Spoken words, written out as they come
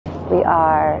We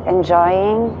are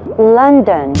enjoying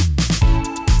London.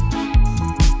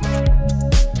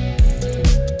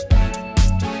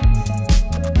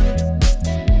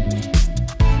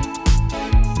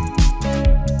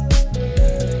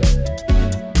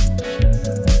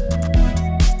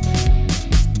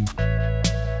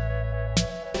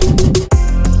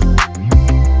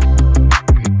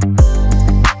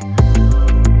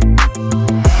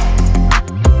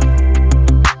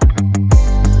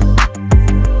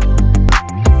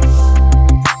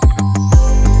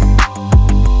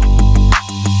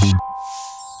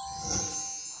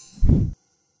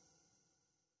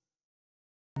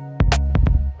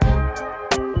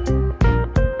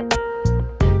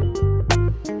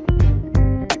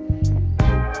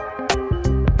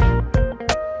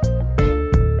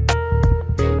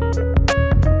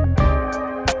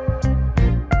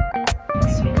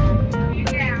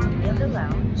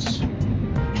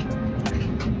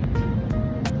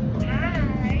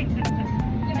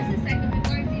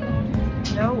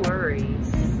 No worries.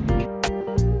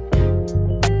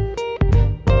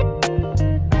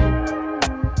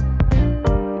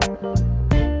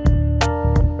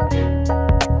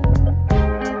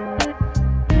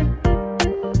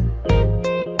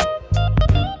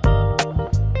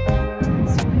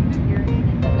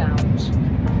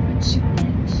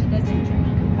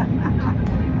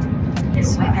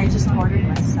 So I just ordered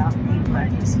myself a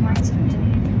breakfast martini,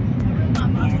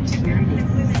 and here it is.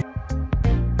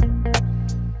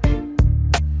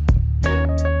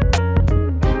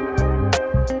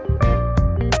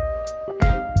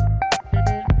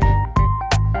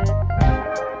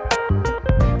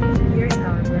 Here's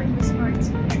our breakfast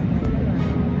martini.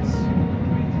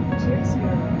 Cheers,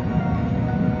 girl.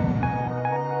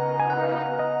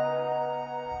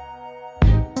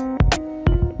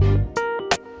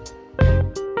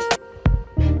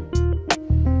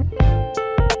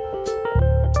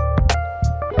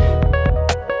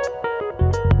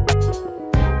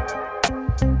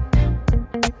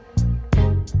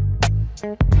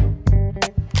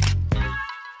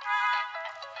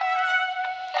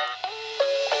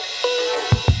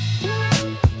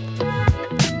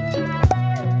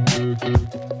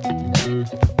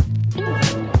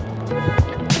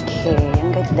 Okay, ang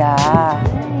ganda.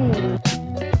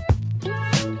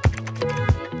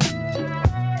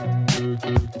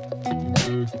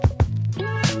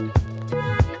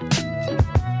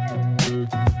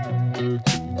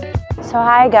 So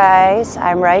hi guys,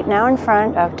 I'm right now in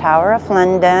front of Tower of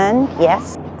London.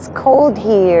 Yes, it's cold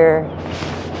here.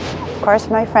 Of course,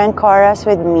 my friend Cora's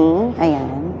with me.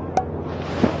 Ayan.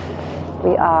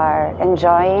 We are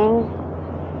enjoying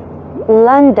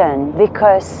London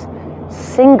because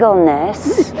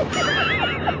singleness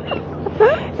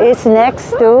is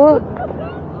next to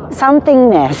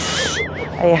somethingness.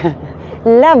 Ayan.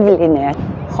 Loveliness.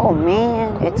 Oh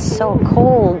man, it's so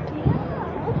cold.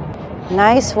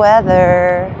 Nice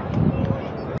weather.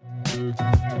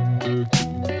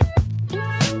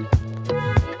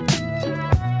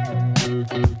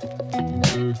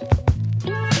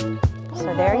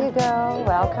 So there you go.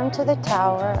 Welcome to the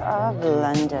Tower of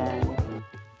London.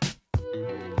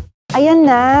 Ayan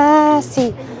na,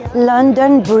 si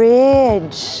London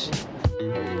Bridge.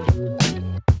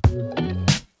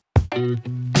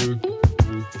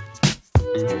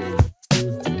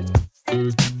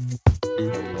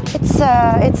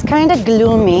 It's kind of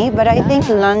gloomy, but I think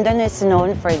London is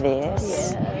known for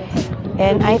this.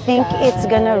 And I think it's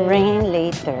gonna rain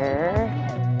later.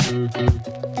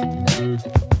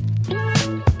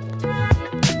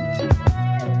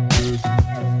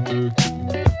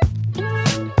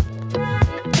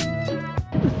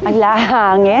 Ang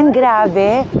lahangin,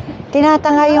 grabe.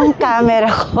 Tinatangay yung camera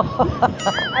ko.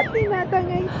 At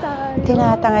tinatangay tayo.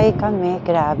 Tinatangay kami,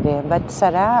 grabe. But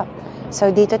sarap. So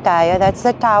dito tayo, that's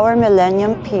the Tower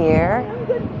Millennium Pier.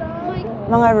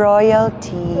 Mga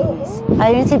royalties.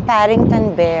 Ayun si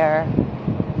Paddington Bear.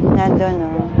 Nandun,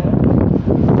 no?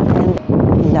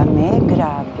 Ang dami,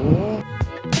 grabe.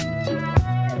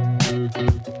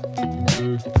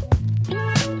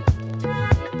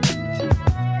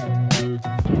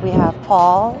 We have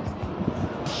Paul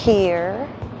here.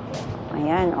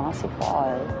 Ayan, si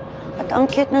Paul. At ang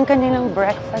cute ng kanilang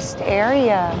breakfast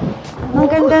area. Ang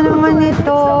ganda naman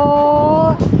ito.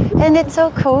 And it's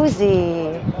so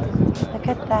cozy. Look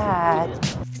at that.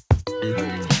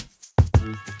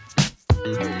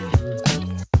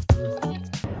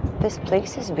 This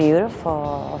place is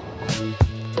beautiful.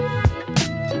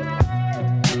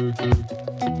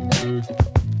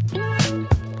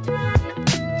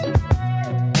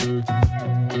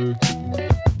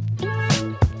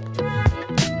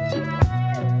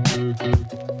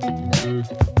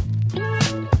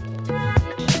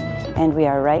 And we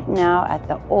are right now at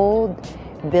the Old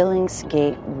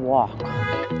Billingsgate Walk.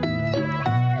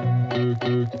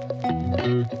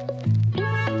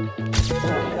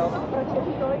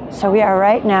 So we are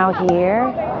right now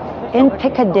here in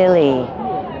Piccadilly.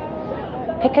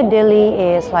 Piccadilly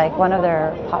is like one of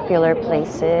their popular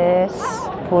places.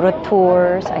 Puro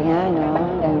tours. Ayan, oh,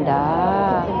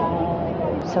 ganda.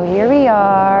 So here we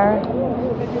are,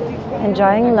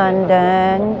 enjoying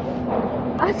London.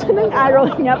 Asa ng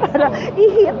araw niya para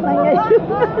i-hit na niya yun.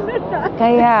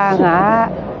 Kaya nga,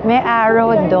 may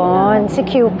arrow doon. Si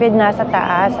Cupid nasa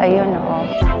taas. Ayun, oh.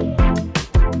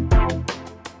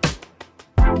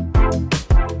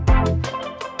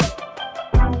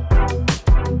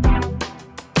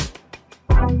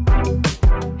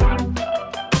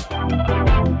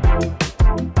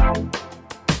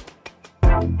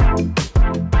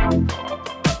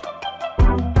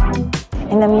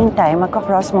 In the meantime,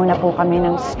 magka-cross muna po kami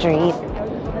ng street.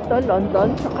 Ito,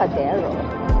 London sa Cadero.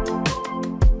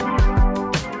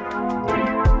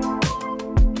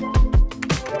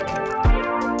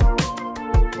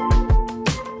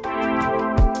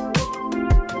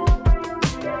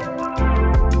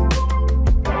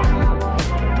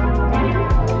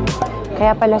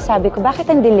 Kaya pala sabi ko, bakit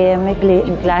ang dilim? May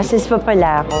glasses pa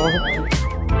pala ako.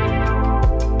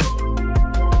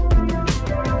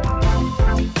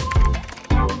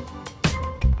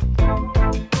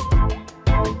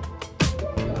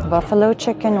 Buffalo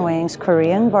chicken wings,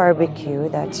 Korean barbecue,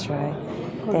 that's right.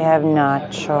 They have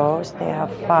nachos, they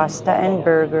have pasta and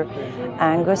burger,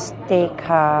 Angus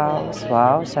steakhouse.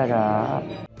 Wow, sarap.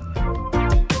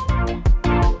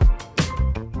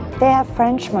 They have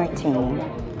French martini.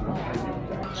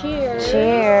 Cheers!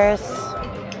 Cheers!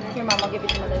 Here, Mama, give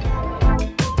it to me.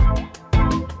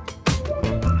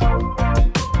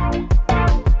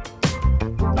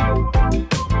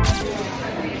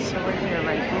 So we're here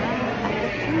right now at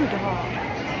the food hall.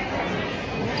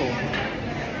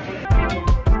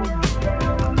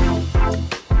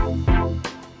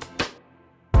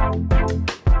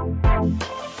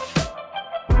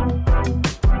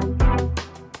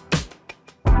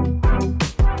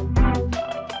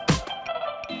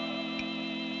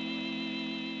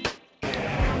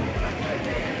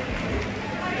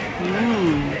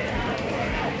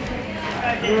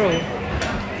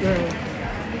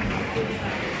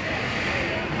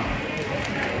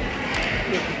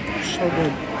 So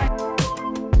good.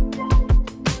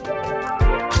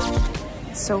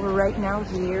 So we're right now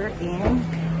here in,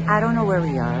 I don't know where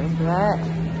we are, but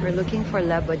we're looking for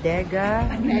La Bodega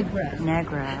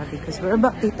Negra because we're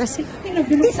about, Tita,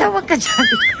 wag ka dyan.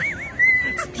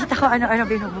 Tita ko ano-ano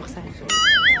binubuksan.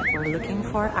 We're looking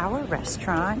for our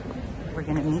restaurant. We're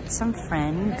gonna meet some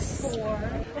friends.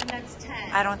 And that's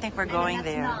 10. I don't think we're going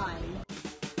there. 9.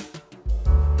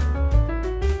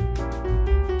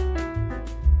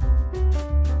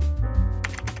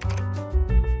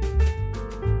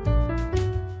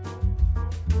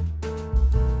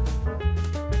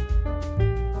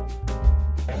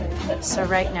 So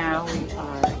right now we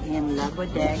are in La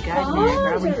Bodega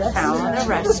Negra. We found a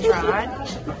restaurant.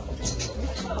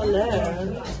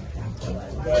 Hello.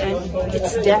 And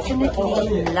it's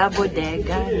definitely La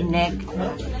Bodega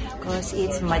Negra because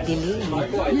it's madilim.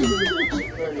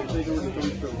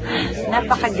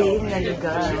 Napakadilim na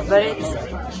lugar, but it's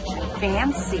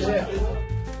fancy.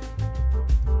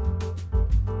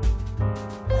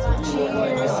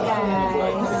 Cheers, guys.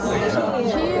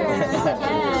 Cheers.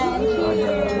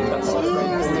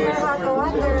 Cheers to your hot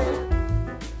water.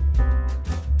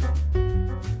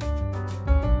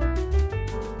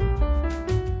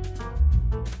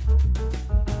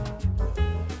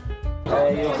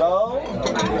 There you go.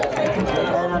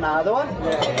 And another one.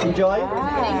 Enjoy.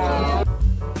 Wow.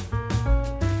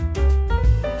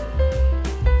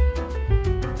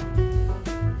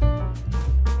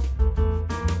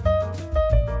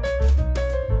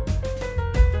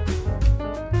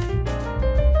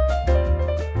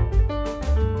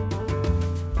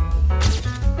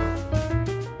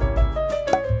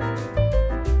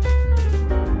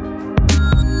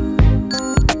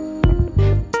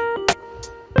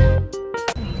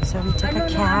 So we took a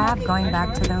cab going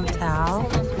back to the hotel.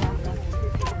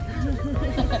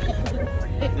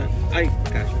 I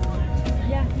got you.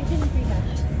 Yeah, you can free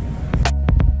cash.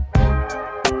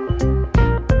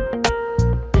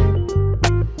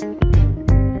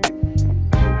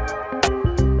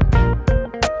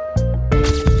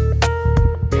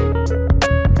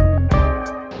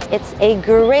 It's a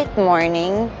great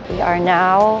morning. We are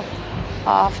now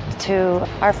off to,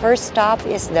 our first stop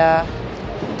is the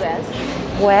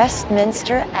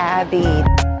Westminster Abbey.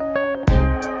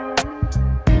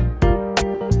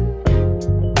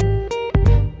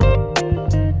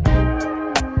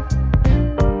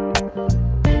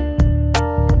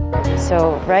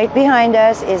 Right behind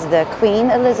us is the Queen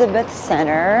Elizabeth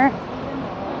Center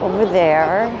over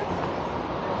there.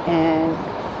 And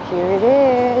here it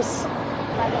is.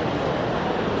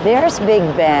 There's Big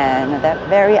Ben, that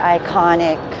very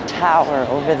iconic tower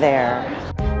over there.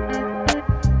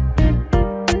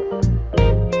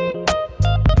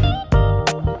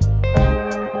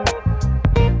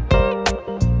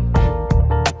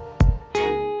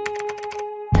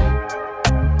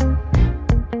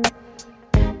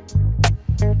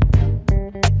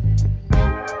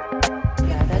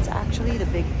 Yeah, that's actually the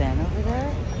Big Ben over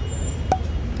there.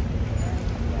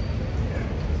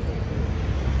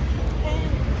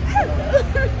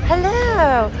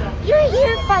 Hello! You're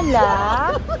here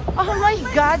pala? Oh my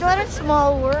God, what a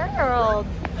small world!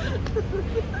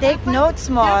 Take note,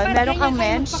 small. Meron kang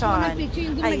mention.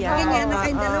 Ayan.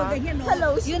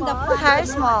 Hello, small. Hi,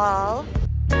 small.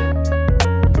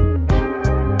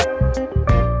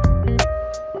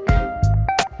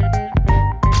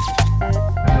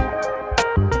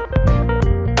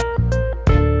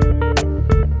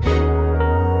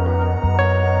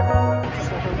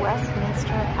 So the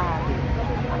Westminster Abbey.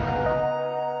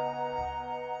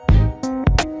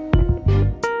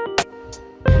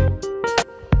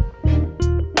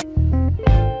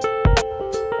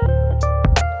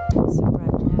 So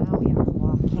right now we are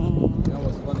walking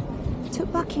to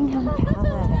Buckingham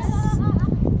Palace.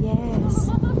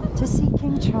 Yes, to see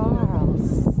King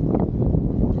Charles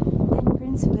and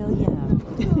Prince William.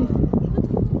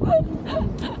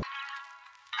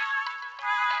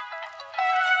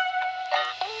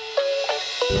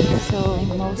 So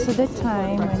most of the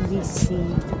time when we see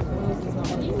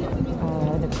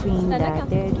the Queen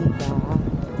dati, diba?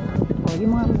 O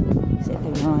yung mga movies, ito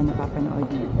yun, napapanood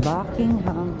niyo.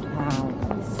 Buckingham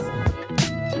Palace.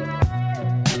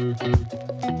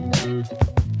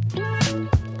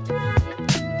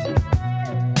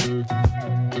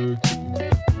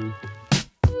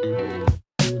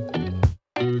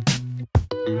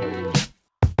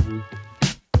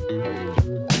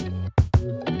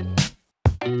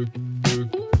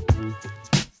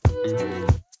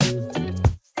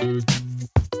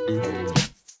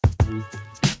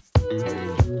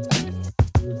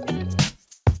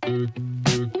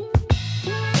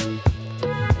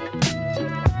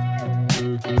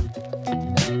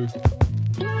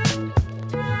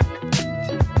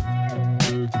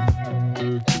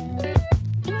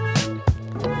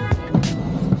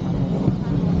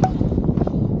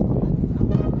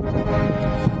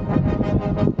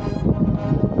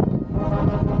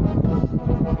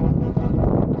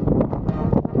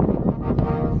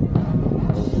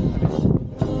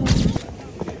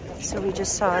 So we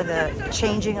just saw the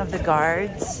changing of the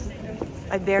guards.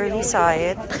 I barely saw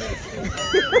it.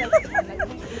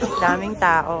 Daming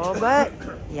tao, but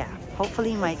yeah,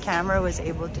 hopefully my camera was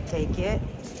able to take it.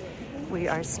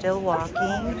 We are still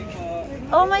walking.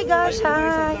 Oh my gosh,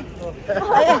 hi!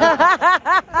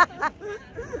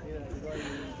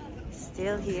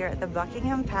 Still here at the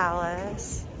Buckingham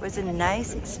Palace. It was a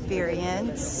nice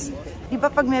experience. Di ba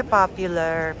pag may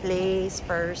popular place,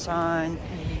 person,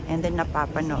 and then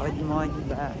napapanood mo, di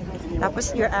ba?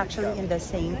 Tapos you're actually in the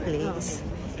same place.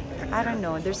 I don't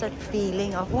know, there's that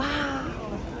feeling of, wow,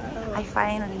 I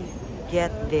finally get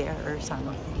there or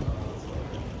something.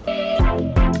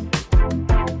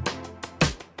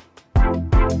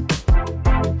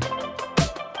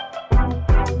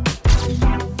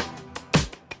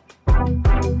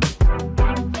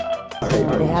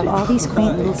 They have all these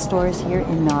quaint little stores here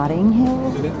in Notting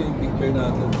Hill.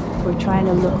 We're trying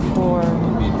to look for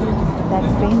that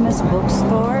famous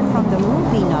bookstore from the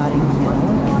movie Notting Hill.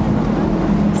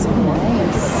 So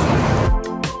nice.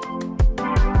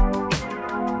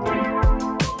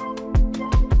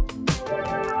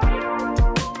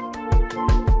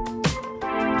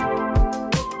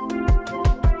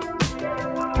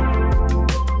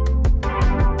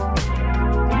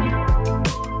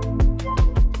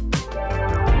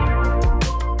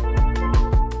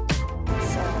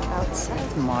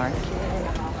 Market.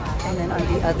 And then on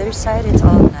the other side, it's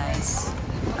all nice.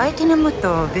 Ay, tinan mo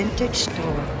to. Vintage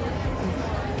store.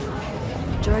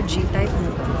 Georgie type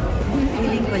mo to.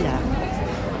 Feeling ko lang.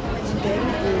 It's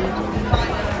very good.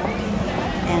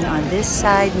 And on this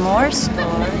side, more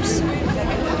stores.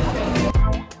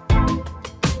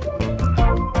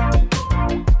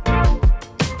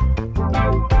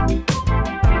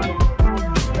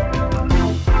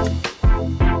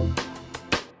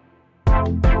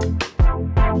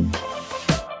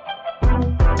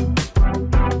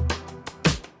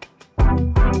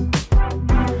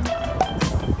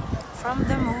 From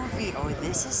the movie, oh,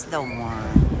 this is the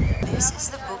one. This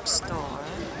is the bookstore.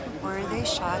 where they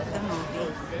shot the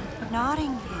movie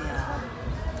Notting Hill.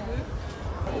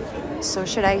 So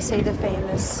should I say the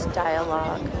famous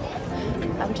dialogue?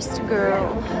 I'm just a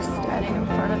girl standing in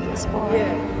front of this boy,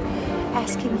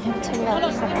 asking him to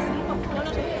love her.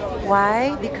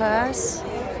 Why? Because,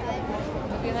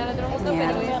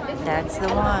 yeah, that's the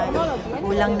one.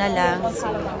 Kulang na lang si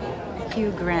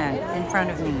Hugh Grant in front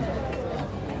of me.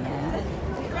 Yeah.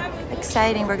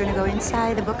 Exciting. We're gonna go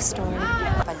inside the bookstore.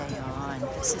 Pala yun.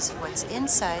 This is what's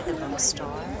inside the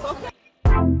bookstore.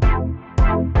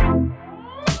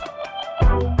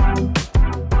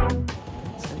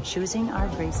 Choosing our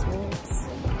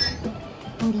bracelets.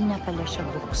 Hindi na pala siya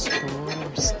bookstore.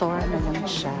 Store na lang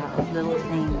siya of little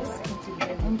things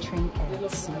and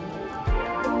trinkets.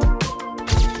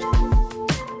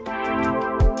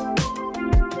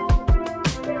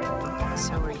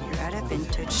 So we're here at a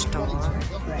vintage store.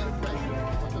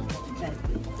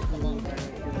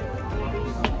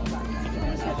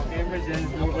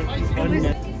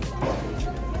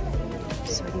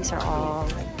 So these are all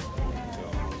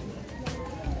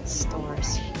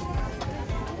stores here.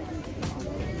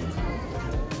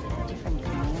 Different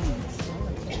kinds.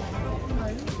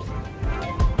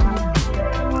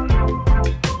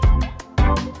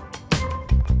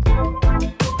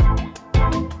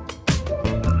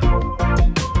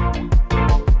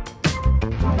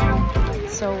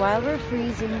 So while we're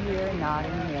freezing here in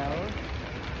Notting Hill,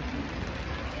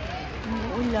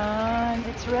 umuulan,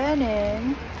 it's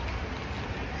raining.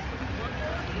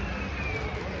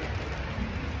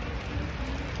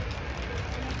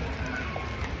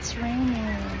 It's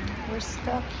raining. We're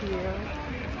stuck here.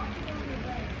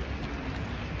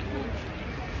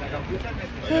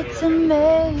 It's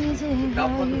amazing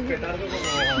how you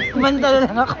Mandala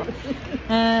lang ako.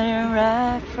 And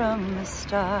right from the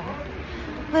start,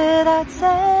 without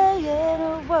saying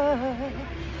a word,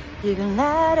 you can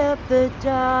light up the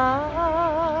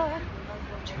dark.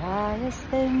 Try as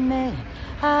they may,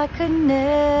 I could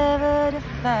never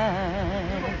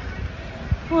define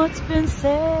what's been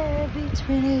said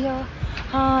between your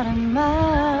heart and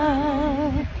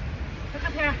mine.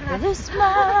 The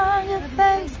smile on your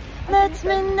face lets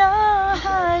me know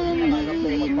how you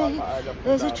need me.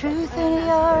 There's a truth in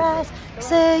your eyes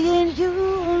saying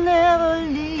you'll never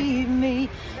leave me.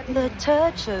 The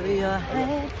touch of your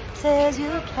hand says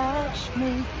you'll catch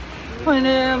me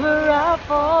whenever I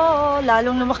fall.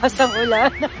 Lalong lumakas ang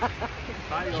ulan.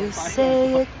 You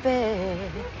say it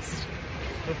best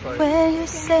when you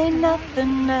say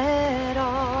nothing at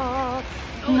all.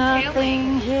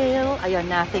 Nothing Hill. Ayan,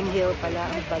 Nothing Hill pala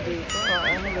ang tabi ko.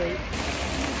 Anyway,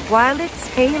 while it's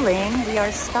hailing, we are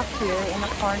stuck here in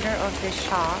a corner of the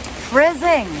shop.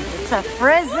 Frizzing! It's a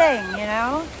frizzing, you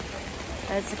know?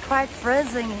 It's quite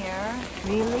frizzing here.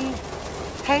 Really?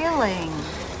 Hailing.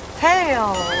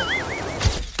 Hail!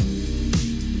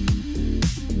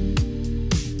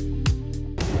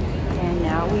 And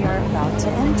now we are about to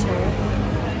enter.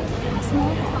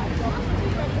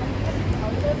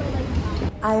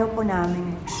 Ayaw po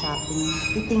namin mag-shopping.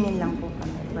 Titingin lang po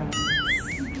kami, friends.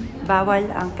 Bawal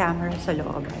ang camera sa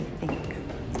loob, I think.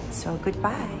 So,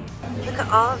 goodbye. Look at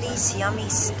all these yummy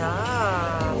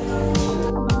stuff.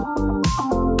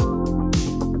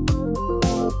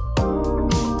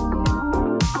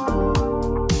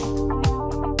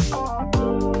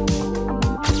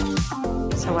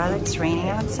 So, while it's raining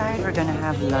outside, we're gonna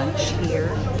have lunch here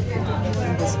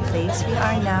in this place. We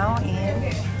are now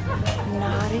in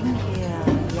Notting Hill.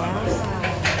 Yeah.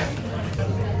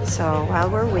 So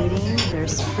while we're waiting,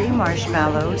 there's free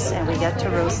marshmallows and we get to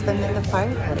roast them in the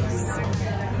fireplace.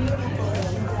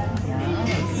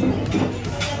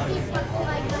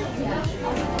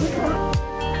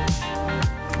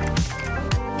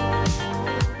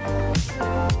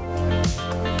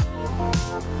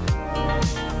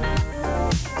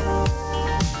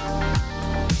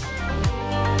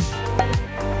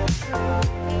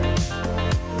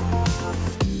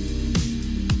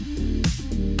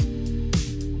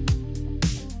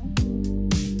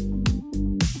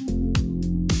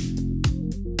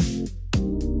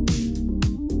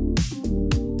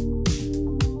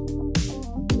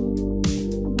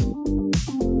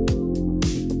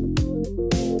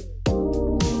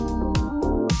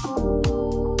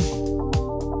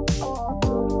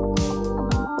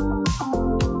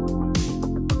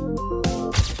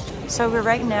 So we're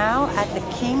right now at the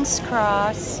King's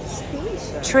Cross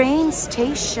train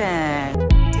station.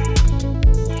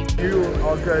 You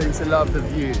are going to love the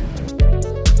view.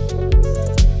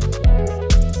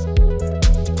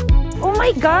 Oh my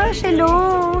gosh,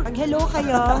 hello! Hello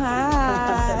kayo,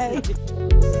 hi!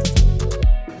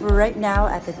 We're right now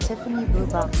at the Tiffany Blue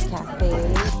Box Cafe.